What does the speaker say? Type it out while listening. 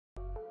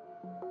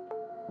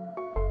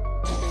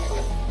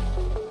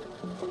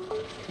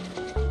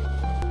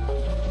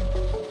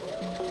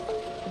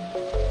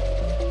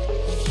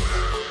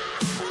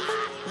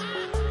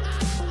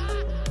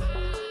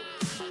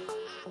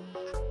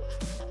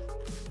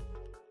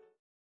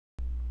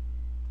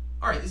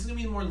Alright, this is going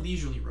to be a more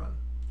leisurely run.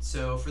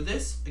 So for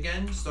this,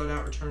 again, start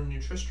out Return to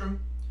New Tristram,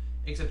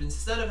 except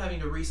instead of having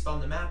to respawn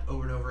the map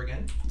over and over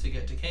again to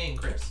get Decaying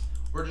Crypts,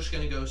 we're just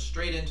going to go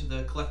straight into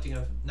the collecting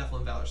of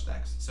Nephilim Valor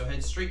stacks. So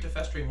head straight to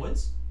Festering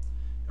Woods,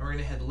 and we're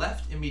going to head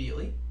left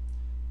immediately,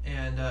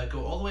 and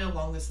go all the way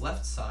along this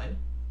left side,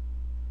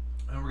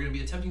 and we're going to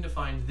be attempting to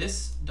find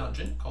this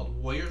dungeon called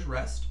Warrior's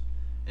Rest,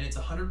 and it's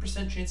a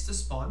 100% chance to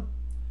spawn,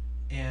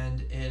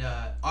 and it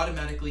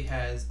automatically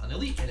has an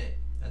elite in it,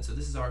 and so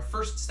this is our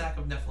first stack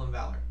of Nephilim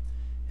Valor.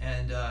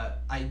 And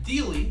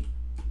ideally,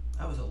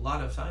 that was a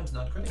lot of times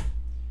not critting.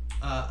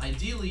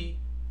 Ideally,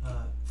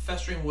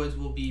 Festering Woods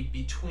will be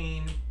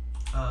between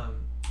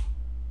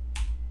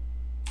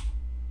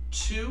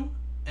 2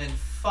 and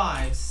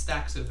 5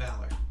 stacks of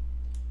Valor.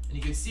 And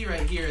you can see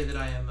right here that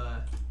I am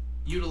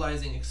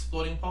utilizing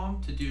Exploding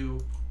Palm to do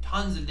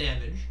tons of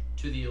damage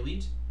to the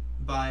elite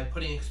by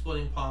putting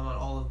Exploding Palm on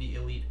all of the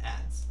elite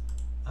adds.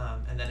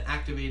 And then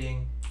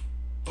activating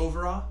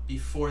Overawe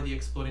before the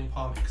Exploding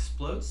Palm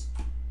explodes.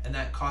 And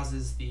that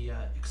causes the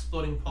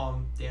Exploding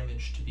Palm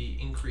damage to be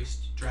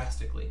increased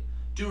drastically.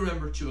 Do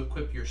remember to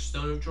equip your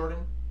Stone of Jordan.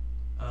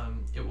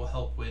 It will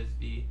help with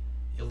the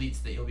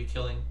elites that you'll be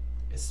killing.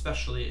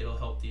 Especially, it'll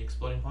help the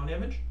Exploding Palm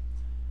damage.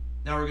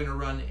 Now we're going to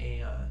run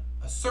a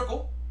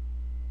circle,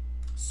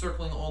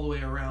 circling all the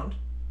way around.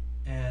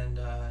 And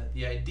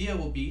the idea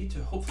will be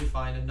to hopefully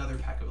find another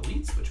pack of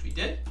elites, which we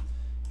did.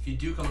 If you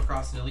do come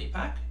across an elite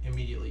pack,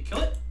 immediately kill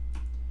it.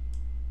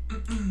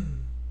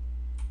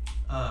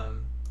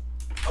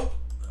 Oh,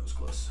 that was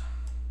close.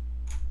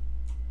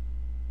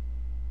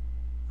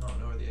 I don't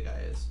know where the guy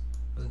is.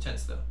 It was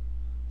intense though.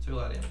 Took a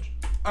lot of damage.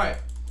 Alright,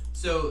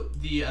 so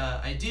the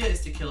idea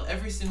is to kill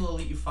every single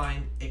elite you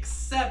find,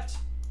 except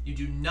you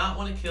do not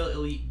want to kill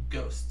elite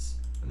ghosts.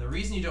 And the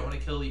reason you don't want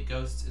to kill elite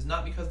ghosts is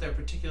not because they're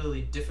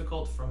particularly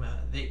difficult from a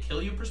they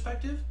kill you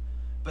perspective,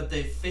 but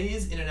they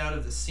phase in and out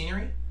of the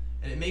scenery,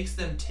 and it makes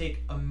them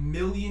take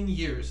 1,000,000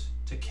 years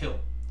to kill.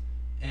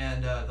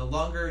 And the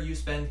longer you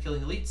spend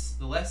killing elites,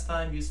 the less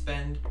time you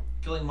spend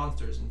killing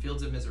monsters in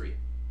Fields of Misery.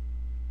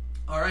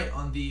 Alright,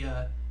 on the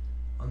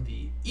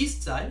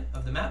east side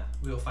of the map,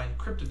 we will find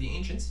Crypt of the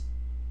Ancients.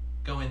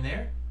 Go in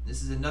there.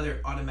 This is another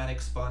automatic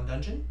spawn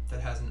dungeon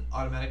that has an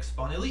automatic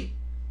spawn elite.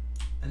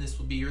 And this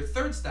will be your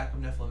third stack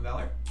of Nephilim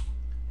Valor.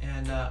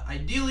 And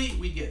ideally,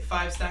 we get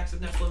 5 stacks of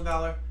Nephilim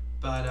Valor,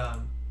 but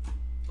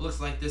it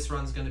looks like this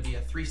run's going to be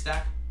a 3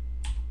 stack,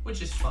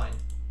 which is fine.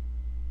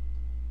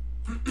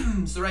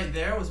 So right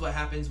there was what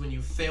happens when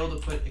you fail to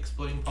put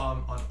Exploding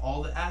Palm on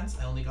all the adds.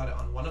 I only got it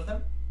on one of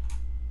them.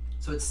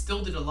 So it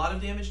still did a lot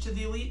of damage to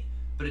the elite,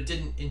 but it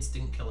didn't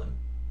instant kill him.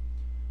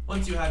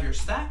 Once you have your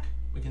stack,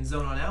 we can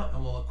zone on out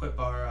and we'll equip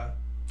our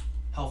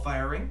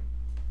Hellfire Ring.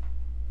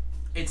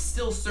 It's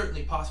still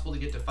certainly possible to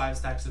get to 5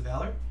 stacks of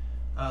Valor.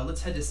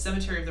 Let's head to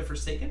Cemetery of the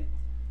Forsaken.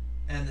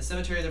 And the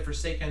Cemetery of the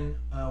Forsaken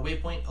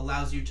waypoint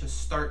allows you to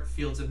start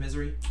Fields of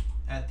Misery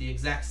at the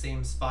exact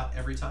same spot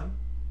every time,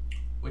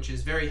 which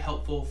is very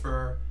helpful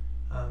for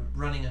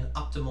running an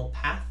optimal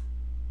path.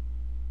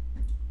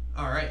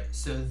 Alright,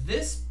 so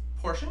this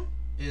portion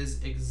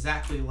is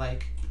exactly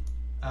like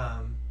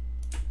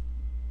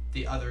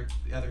the other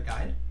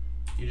guide.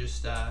 You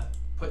just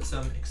put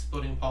some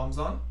Exploding Palms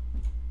on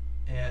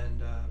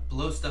and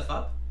blow stuff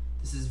up.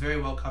 This is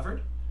very well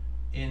covered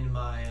in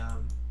my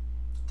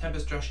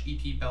Tempest Rush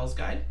EP Bells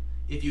guide.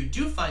 If you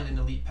do find an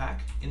elite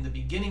pack in the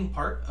beginning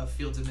part of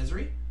Fields of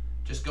Misery,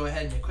 just go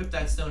ahead and equip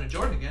that Stone of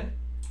Jordan again.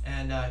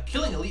 And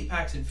killing elite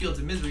packs in Fields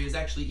of Misery is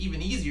actually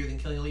even easier than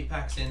killing elite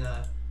packs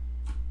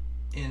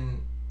in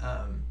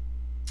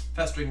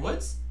Festering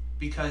Woods,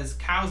 because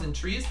cows and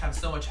trees have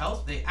so much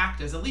health, they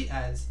act as elite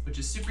adds, which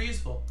is super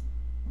useful.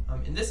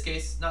 In this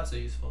case, not so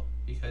useful,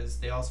 because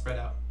they all spread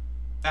out.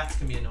 Bats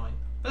can be annoying,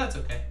 but that's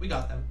okay, we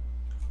got them.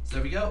 So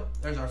there we go,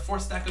 there's our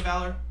 4th stack of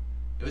Valor.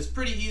 It was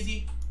pretty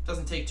easy,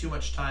 doesn't take too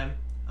much time,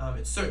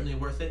 it's certainly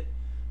worth it.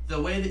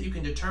 The way that you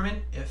can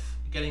determine if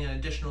getting an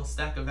additional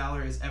stack of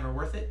Valor is ever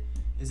worth it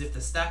is if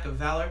the stack of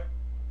Valor,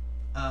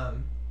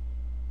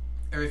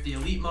 or if the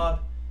elite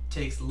mob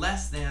takes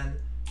less than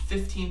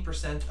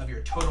 15% of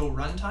your total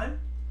runtime,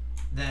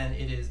 then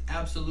it is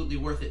absolutely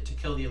worth it to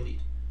kill the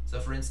elite. So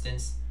for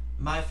instance,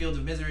 my Field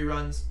of Misery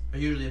runs are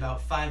usually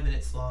about 5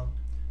 minutes long,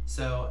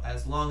 so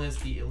as long as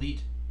the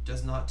elite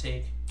does not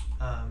take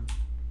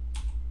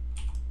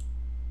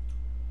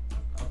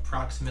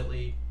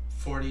approximately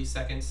 40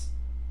 seconds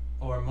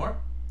or more,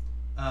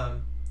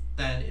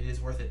 then it is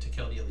worth it to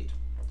kill the elite.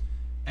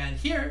 And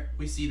here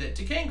we see that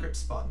Decaying Crypt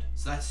spawned,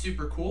 so that's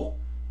super cool.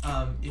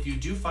 If you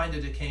do find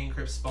a Decaying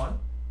Crypt spawn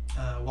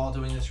while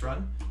doing this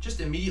run, just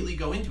immediately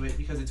go into it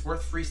because it's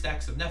worth 3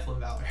 stacks of Nephilim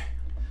Valor.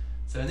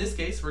 So in this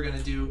case, we're going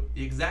to do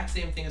the exact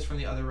same thing as from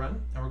the other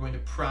run, and we're going to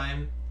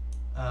prime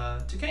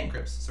Decaying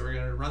Crypts. So we're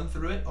going to run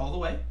through it all the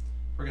way.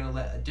 We're going to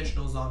let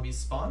additional zombies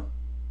spawn.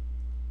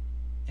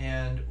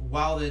 And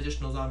while the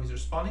additional zombies are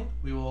spawning,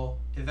 we will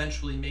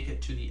eventually make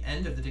it to the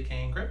end of the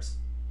Decaying Crypts.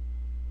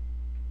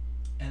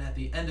 And at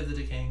the end of the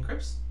Decaying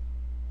Crypts,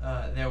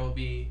 there will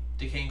be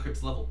Decaying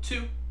Crypts level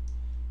 2.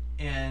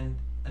 And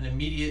an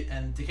immediate,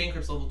 and Decaying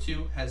Crypts level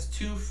 2 has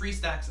 2 free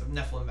stacks of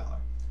Nephilim Valor.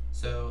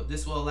 So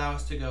this will allow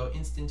us to go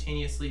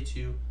instantaneously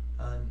to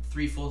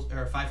 5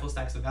 full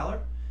stacks of Valor,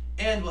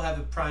 and we'll have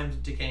a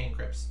primed Decaying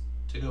Crypts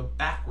to go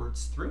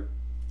backwards through,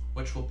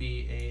 which will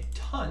be a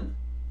ton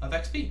of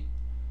XP.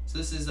 So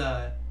this is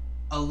a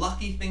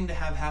lucky thing to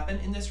have happen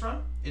in this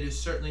run. It is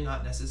certainly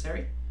not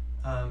necessary.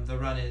 The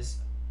run is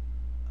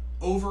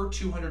over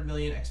 200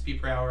 million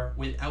XP per hour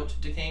without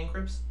Decaying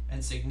Crypts,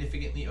 and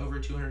significantly over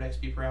 200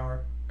 XP per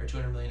hour, or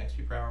 200 million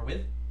XP per hour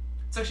with.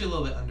 It's actually a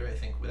little bit under, I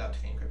think, without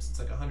Decaying Crypts. It's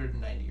like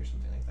 190 or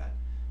something like that.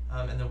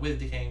 And then with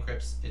Decaying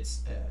Crypts,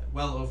 it's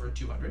well over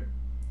 200.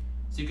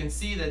 So you can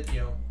see that,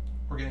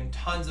 we're getting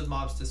tons of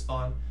mobs to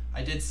spawn.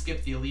 I did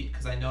skip the elite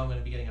because I know I'm going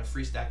to be getting a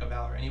free stack of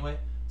Valor anyway,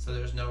 so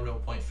there's no real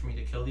point for me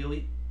to kill the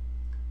elite.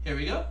 Here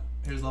we go.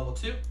 Here's level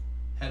 2.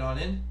 Head on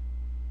in.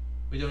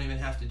 We don't even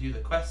have to do the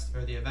quest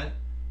or the event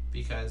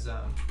because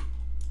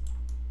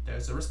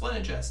there's a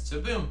resplendent chest.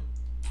 So boom.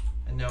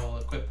 And now we'll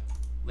equip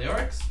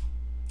Leorix,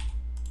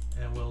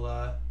 and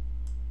we'll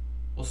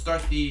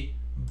start the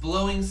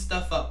blowing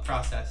stuff up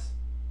process.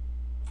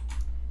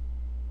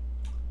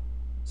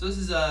 So this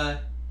is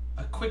a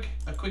quick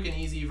and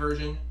easy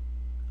version.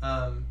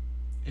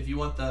 If you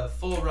want the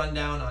full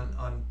rundown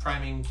on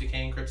priming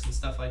Decaying Crypts and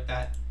stuff like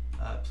that,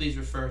 please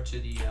refer to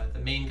the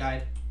main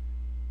guide.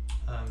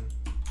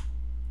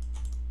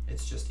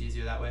 It's just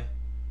easier that way.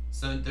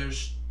 So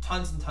there's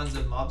tons and tons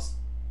of mobs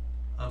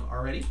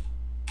already.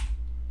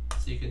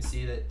 So you can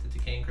see that the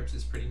Decaying Crypts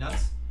is pretty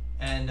nuts.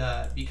 And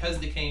because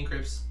Decaying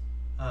Crypts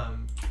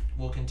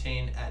will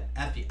contain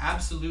at the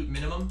absolute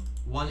minimum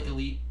 1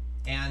 elite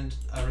and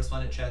a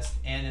resplendent chest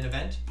and an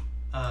event,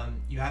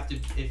 you have to,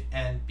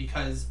 and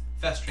because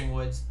Festering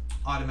Woods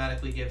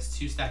automatically gives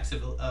 2 stacks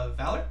of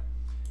Valor,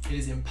 it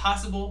is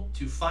impossible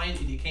to find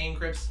a Decaying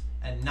Crypts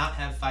and not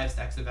have 5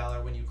 stacks of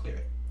Valor when you clear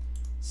it.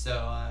 So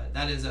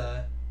that is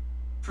a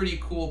pretty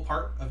cool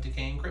part of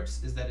Decaying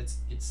Crypts, is that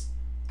it's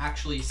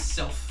actually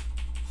self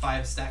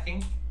 5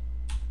 stacking.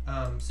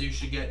 So you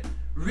should get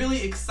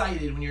really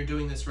excited when you're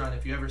doing this run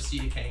if you ever see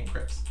Decaying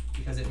Crypts,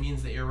 because it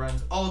means that your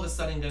run's all of a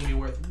sudden going to be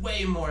worth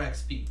way more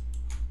XP.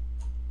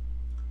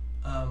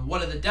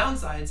 One of the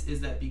downsides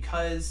is that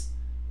because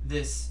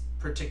this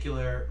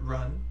particular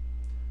run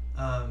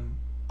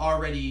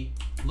already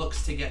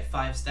looks to get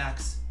 5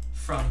 stacks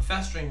from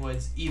Festering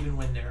Woods even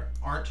when there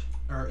aren't,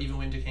 or even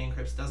when Decaying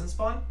Crypts doesn't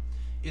spawn,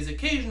 is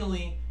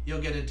occasionally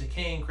you'll get a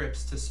Decaying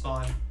Crypts to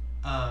spawn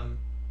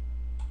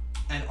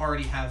and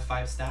already have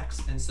 5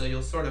 stacks, and so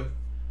you'll sort of,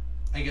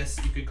 I guess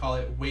you could call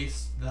it,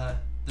 waste the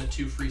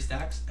 2 free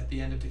stacks at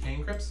the end of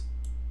Decaying Crypts.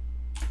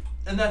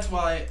 And that's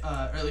why,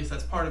 or at least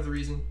that's part of the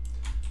reason,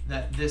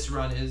 that this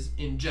run is,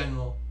 in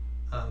general,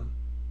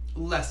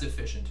 less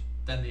efficient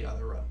than the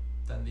other run,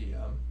 than the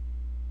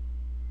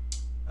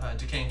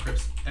Decaying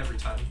Crypts every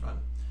time run.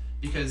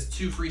 Because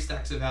 2 free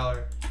stacks of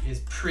Valor is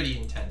pretty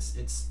intense.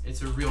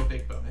 It's a real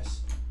big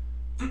bonus.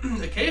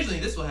 Occasionally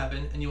this will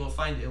happen, and you will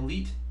find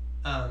elite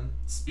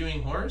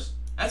spewing horrors.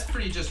 That's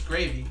pretty just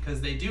gravy,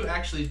 because they do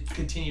actually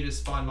continue to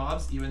spawn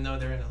mobs even though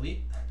they're in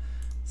elite.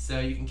 So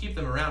you can keep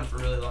them around for a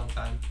really long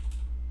time.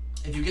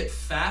 If you get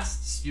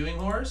fast spewing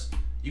horrors,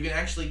 you can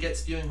actually get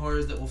spewing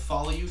horrors that will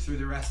follow you through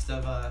the rest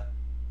of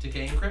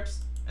Decaying Crypts,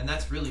 and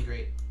that's really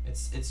great.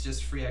 It's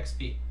just free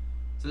XP.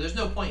 So there's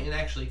no point in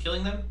actually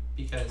killing them,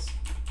 because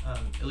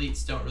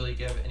elites don't really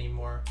give any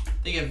more.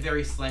 They give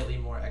very slightly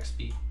more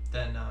XP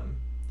than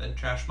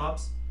trash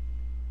mobs.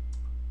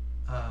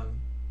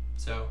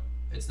 So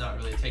it's not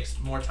really, it takes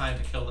more time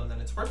to kill them than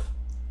it's worth.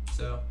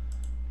 So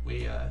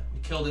we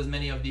killed as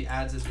many of the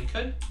ads as we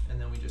could, and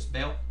then we just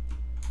bail.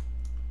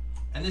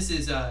 And this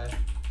is,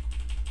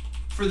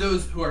 for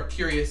those who are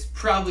curious,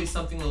 probably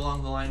something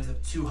along the lines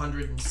of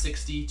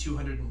 260,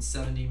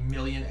 270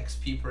 million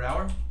XP per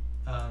hour,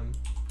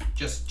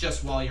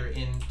 just while you're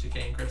in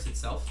Decaying Crypts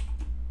itself.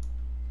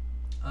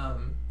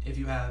 If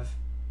you have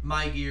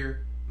my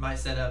gear, my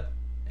setup,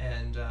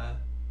 and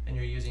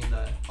you're using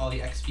all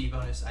the XP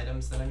bonus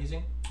items that I'm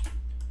using,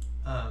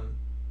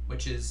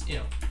 which is,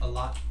 a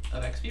lot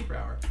of XP per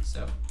hour,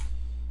 so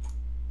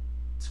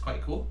it's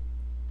quite cool.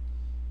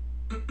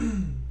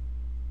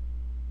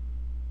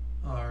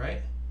 All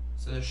right,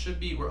 so there should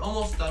be, we're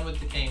almost done with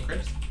Decaying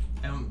Crypts,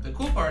 and the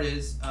cool part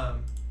is,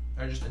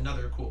 or just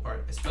another cool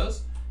part, I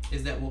suppose,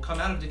 is that we'll come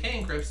out of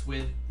Decaying Crypts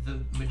with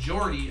the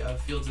majority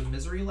of Fields of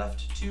Misery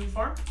left to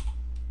farm,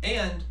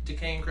 and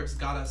Decaying Crypts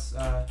got us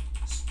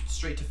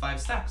straight to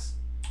 5 stacks,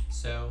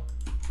 so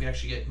we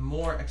actually get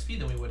more XP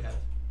than we would have.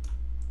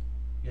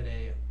 Get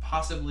a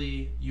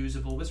possibly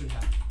usable wizard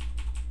hat.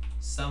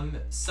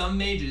 Some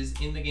mages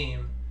in the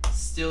game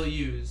still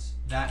use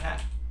that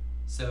hat.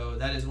 So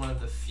that is one of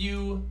the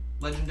few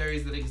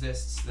legendaries that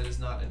exists that is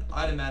not an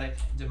automatic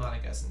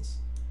demonic essence,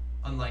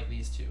 unlike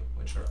these two,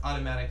 which are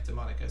automatic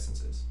demonic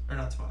essences. Or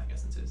not demonic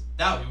essences.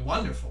 That would be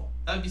wonderful.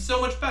 That would be so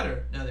much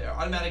better. No, they are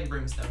automatic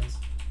brimstones,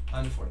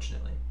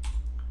 unfortunately.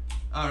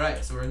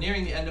 Alright, so we're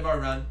nearing the end of our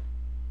run.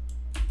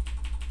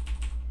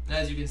 And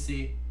as you can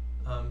see,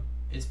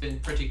 it's been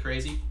pretty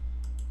crazy.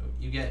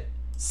 You get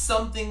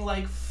something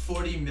like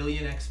 40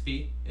 million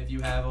XP if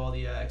you have all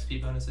the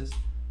XP bonuses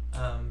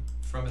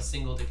from a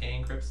single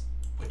Decaying Crypts,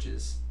 which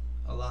is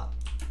a lot.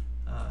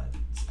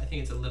 I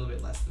think it's a little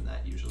bit less than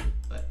that usually,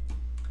 but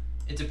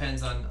it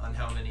depends on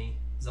how many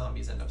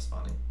zombies end up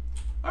spawning.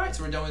 Alright,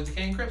 so we're done with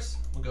Decaying Crypts.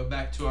 We'll go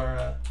back to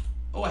our...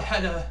 oh, I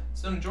had a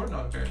Stone of Jordan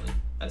on apparently.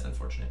 That's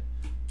unfortunate.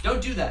 Don't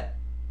do that.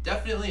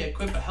 Definitely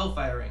equip a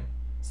Hellfire Ring.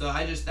 So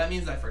that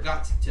means I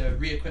forgot to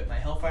re-equip my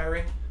Hellfire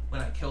Ring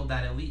when I killed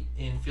that elite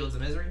in Fields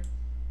of Misery.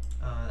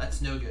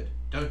 That's no good.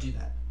 Don't do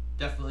that.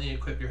 Definitely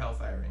equip your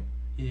Hellfire Ring.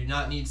 You do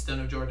not need Stone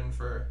of Jordan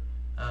for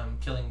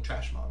killing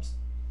trash mobs.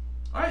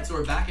 Alright, so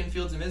we're back in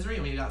Fields of Misery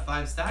and we got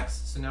 5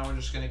 stacks, so now we're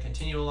just going to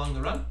continue along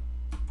the run.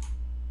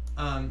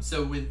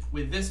 So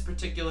with this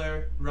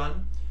particular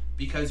run,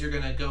 because you're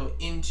going to go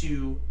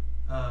into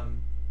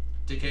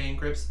Decaying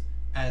Crypts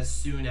as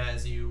soon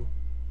as you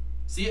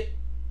see it,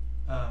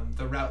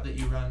 the route that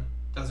you run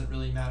doesn't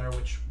really matter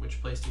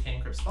which place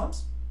Decaying Crypt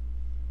spawns.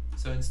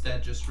 So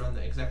instead just run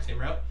the exact same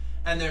route.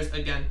 And there's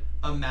again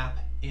a map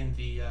in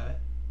the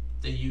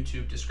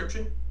YouTube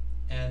description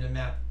and a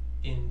map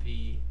in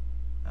the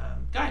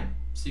guide,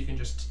 so you can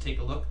just take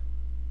a look.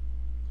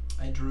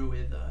 I drew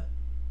with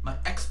my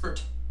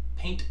expert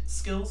paint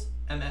skills,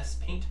 MS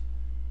Paint,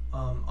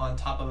 on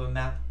top of a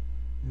map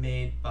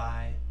made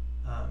by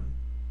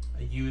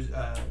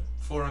a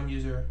forum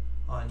user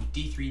on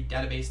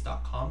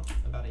d3database.com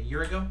about a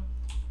year ago,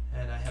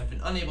 and I have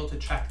been unable to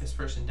track this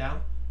person down,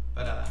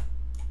 but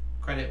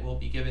credit will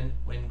be given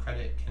when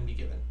credit can be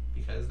given,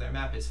 because their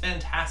map is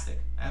fantastic.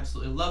 I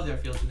absolutely love their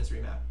Fields of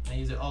Misery map. I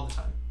use it all the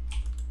time.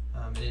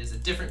 It is a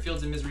different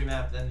Fields of Misery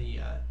map than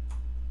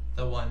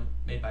the one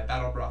made by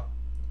BattleBra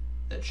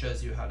that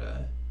shows you how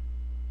to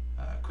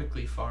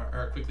quickly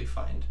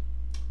find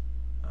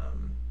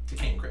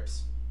Decaying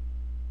Crypts.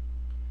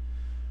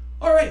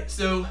 Alright,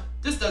 so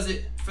this does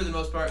it for the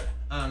most part.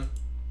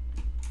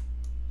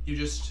 You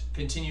just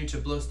continue to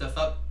blow stuff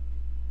up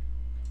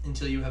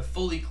until you have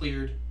fully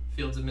cleared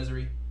Fields of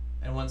Misery,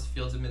 and once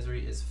Fields of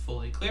Misery is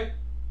fully clear,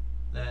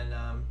 then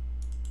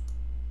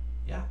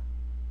yeah,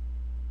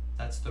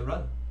 that's the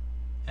run.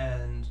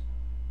 And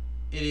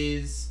it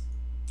is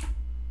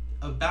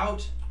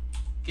about,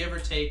 give or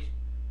take,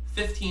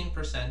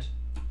 15%.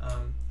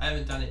 I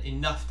haven't done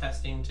enough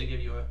testing to give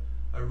you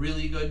a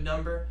really good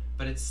number,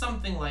 but it's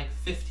something like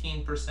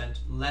 15%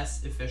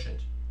 less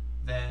efficient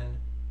than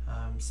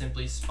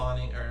simply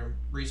spawning or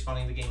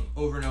respawning the game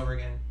over and over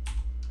again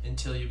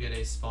until you get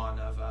a spawn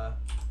of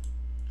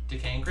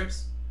Decaying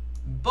Crypts.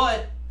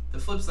 But the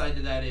flip side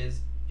to that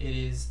is it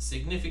is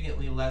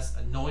significantly less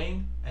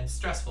annoying and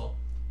stressful.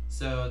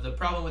 So the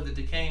problem with the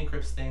Decaying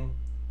Crypts thing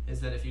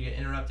is that if you get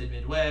interrupted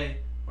midway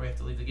or you have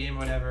to leave the game or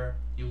whatever,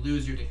 you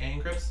lose your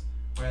Decaying Crypts.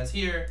 Whereas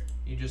here,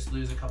 you just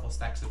lose a couple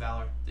stacks of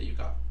Valor that you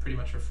got pretty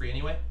much for free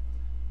anyway.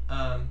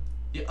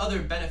 The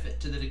other benefit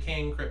to the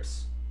Decaying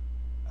Crypts,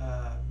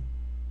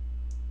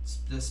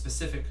 the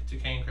specific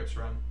Decaying Crypts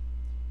run,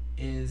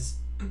 is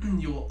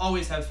you will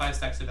always have 5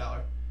 stacks of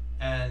Valor.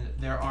 And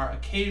there are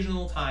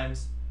occasional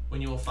times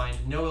when you will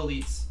find no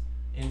elites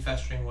in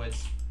Festering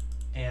Woods,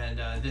 and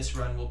this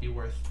run will be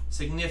worth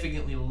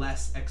significantly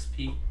less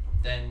XP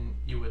than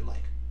you would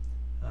like.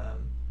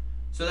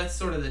 So that's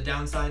sort of the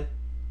downside.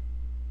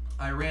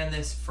 I ran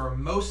this for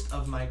most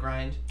of my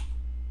grind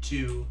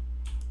to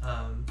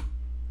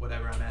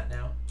whatever I'm at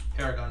now,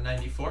 Paragon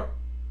 94.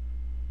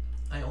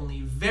 I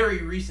only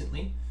very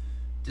recently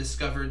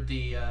discovered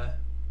the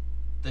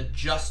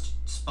just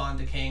spawn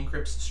Decaying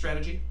Crypts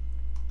strategy.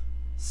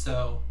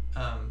 So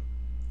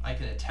I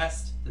can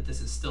attest that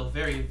this is still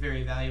very,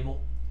 very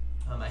valuable.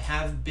 I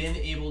have been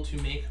able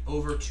to make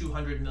over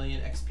 200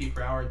 million XP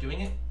per hour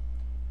doing it.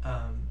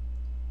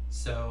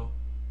 So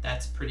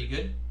that's pretty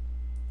good.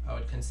 I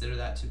would consider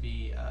that to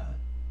be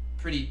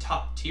pretty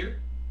top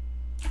tier.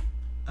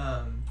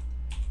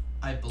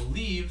 I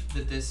believe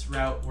that this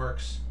route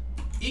works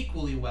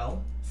equally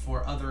well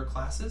for other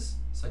classes,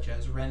 such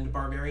as Rend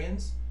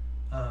Barbarians.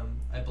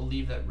 I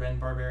believe that Rend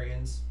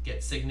Barbarians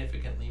get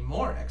significantly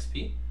more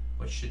XP,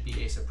 which should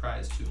be a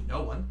surprise to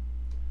no one.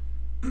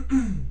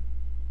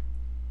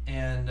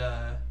 And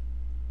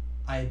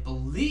I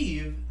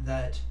believe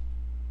that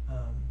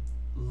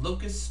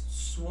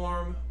Locust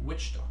Swarm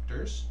Witch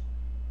Doctors,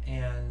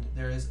 and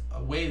there is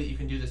a way that you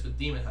can do this with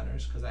Demon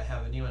Hunters, because I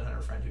have a Demon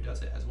Hunter friend who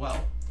does it as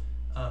well,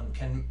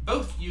 can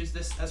both use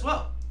this as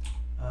well.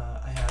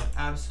 I have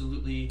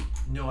absolutely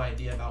no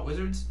idea about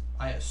Wizards.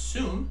 I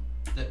assume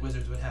that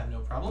Wizards would have no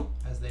problem,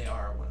 as they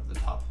are one of the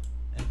top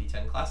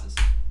MP10 classes.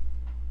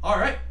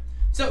 Alright,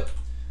 so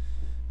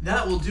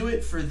that will do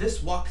it for this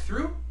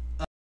walkthrough.